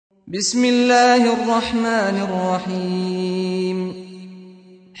بسم الله الرحمن الرحيم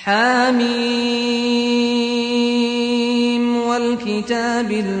حميم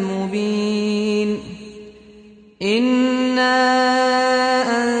والكتاب المبين إنا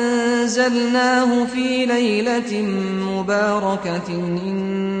أنزلناه في ليلة مباركة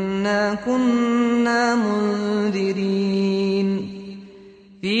إنا كنا منذرين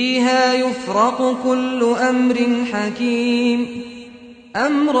فيها يفرق كل أمر حكيم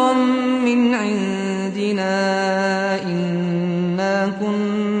أمرا من عندنا إنا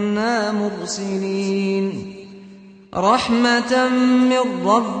كنا مرسلين رحمة من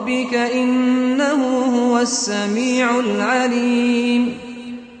ربك إنه هو السميع العليم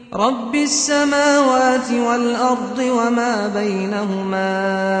رب السماوات والأرض وما بينهما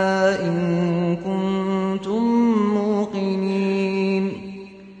إن كنتم موقنين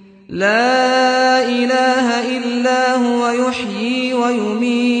لا إله إلا هو يحيي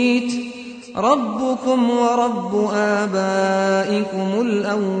ويميت ربكم ورب آبائكم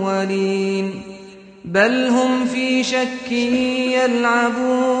الأولين بل هم في شك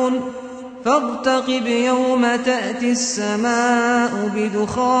يلعبون فارتقب يوم تأتي السماء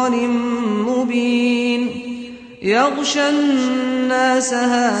بدخان مبين يغشى الناس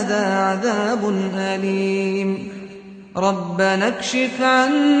هذا عذاب أليم ربنا اكشف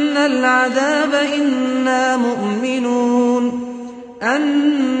عنا العذاب إنا مؤمنون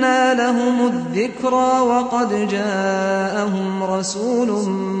أنى لهم الذكرى وقد جاءهم رسول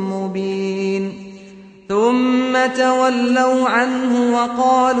مبين ثم تولوا عنه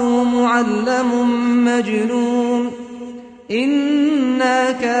وقالوا معلم مجنون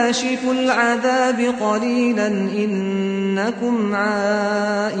إنا كاشف العذاب قليلا إنكم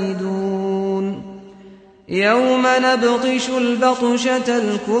عائدون يوم نبطش البطشة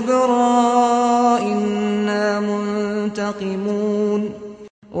الكبرى إنا منتقمون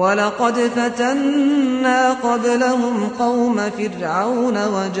ولقد فتنا قبلهم قوم فرعون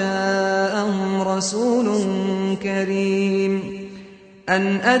وجاءهم رسول كريم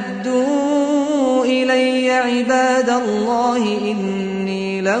أن أدوا إلي عباد الله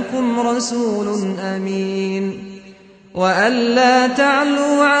إني لكم رسول أمين وأن لا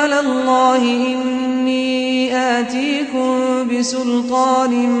تعلوا على الله إني آتيكم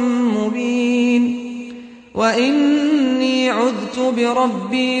بسلطان مبين وإني عذت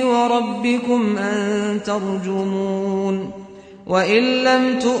بربي وربكم أن ترجمون وإن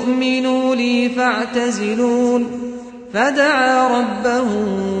لم تؤمنوا لي فاعتزلون فدعا ربه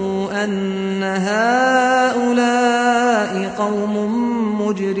أن هؤلاء قوم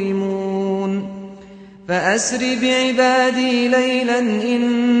مجرمون فأسر بعبادي ليلا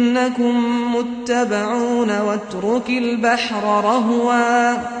إنكم متبعون واترك البحر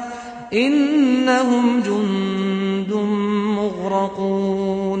رهوا إنهم جند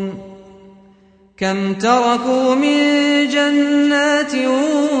مغرقون كم تركوا من جنات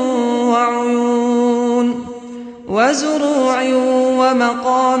وعيون وزروع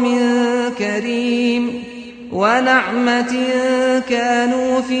ومقام كريم ونعمة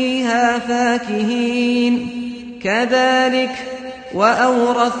كانوا فيها فاكهين كذلك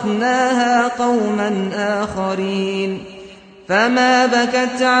وأورثناها قوما آخرين فما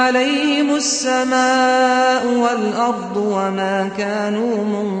بكت عليهم السماء والأرض وما كانوا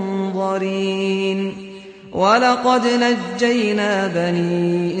منظرين ولقد نجينا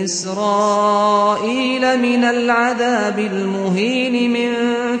بني إسرائيل من العذاب المهين من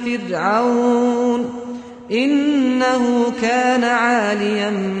فرعون إنه كان عاليا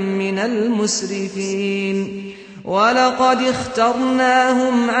من المسرفين ولقد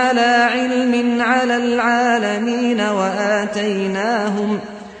اخترناهم على علم على العالمين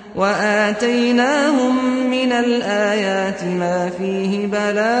وآتيناهم من الآيات ما فيه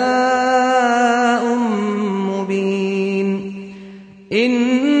بلاء مبين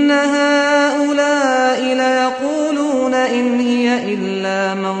إن هؤلاء ليقولون إن هي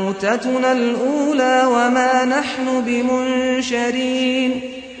إلا موتتنا الأولى وما نحن بمنشرين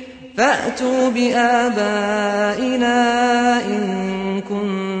فأتوا بآبائنا إن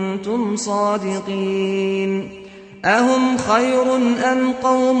كنتم صادقين أهم خير أم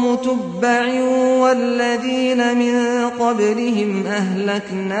قوم تبع والذين من قبلهم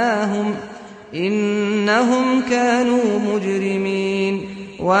أهلكناهم إنهم كانوا مجرمين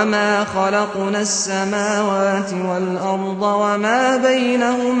وما خلقنا السماوات والأرض وما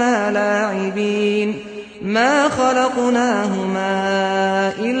بينهما لاعبين ما خلقناهما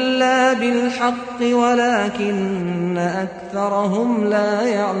إلا بالحق ولكن أكثرهم لا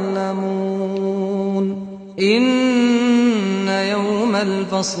يعلمون إن يوم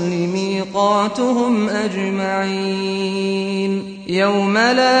الفصل ميقاتهم أجمعين يوم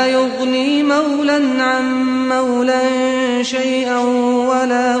لا يغني مولى عن مولى شيئا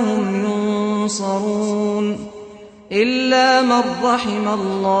ولا هم ينصرون إلا من رحم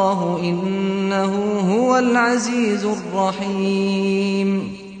الله إنه هو العزيز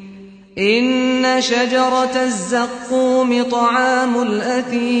الرحيم إن شجرة الزقوم طعام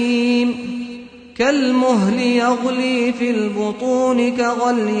الأثيم كالمهل يغلي في البطون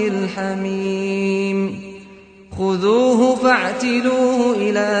كغلي الحميم خذوه فاعتلوه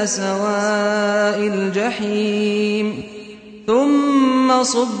إلى سواء الجحيم ثم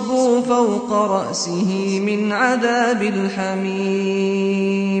صبوا فوق رأسه من عذاب الحميم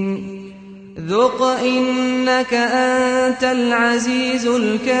ذق إنك أنت العزيز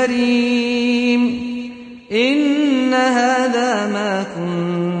الكريم إن هذا ما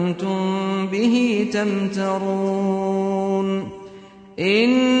كنتم به تمترون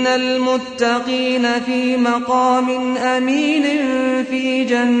إن المتقين في مقام أمين في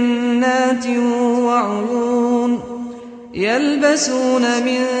جنات وعيون يلبسون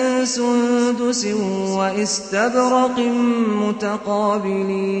من سندس واستبرق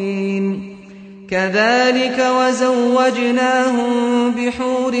متقابلين كذلك وزوجناهم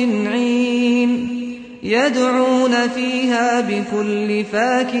بحور عين يدعون فيها بكل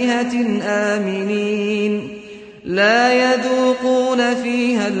فاكهة آمنين لا يذوقون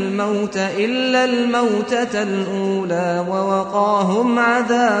فيها الموت إلا الموتة الأولى ووقاهم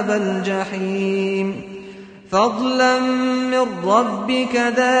عذاب الجحيم فضلا من ربك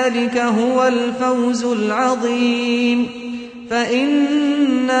ذلك هو الفوز العظيم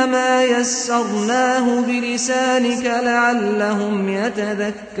فإنما يسرناه بلسانك لعلهم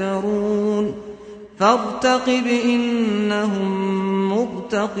يتذكرون فارتقب إنهم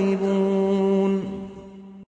مرتقبون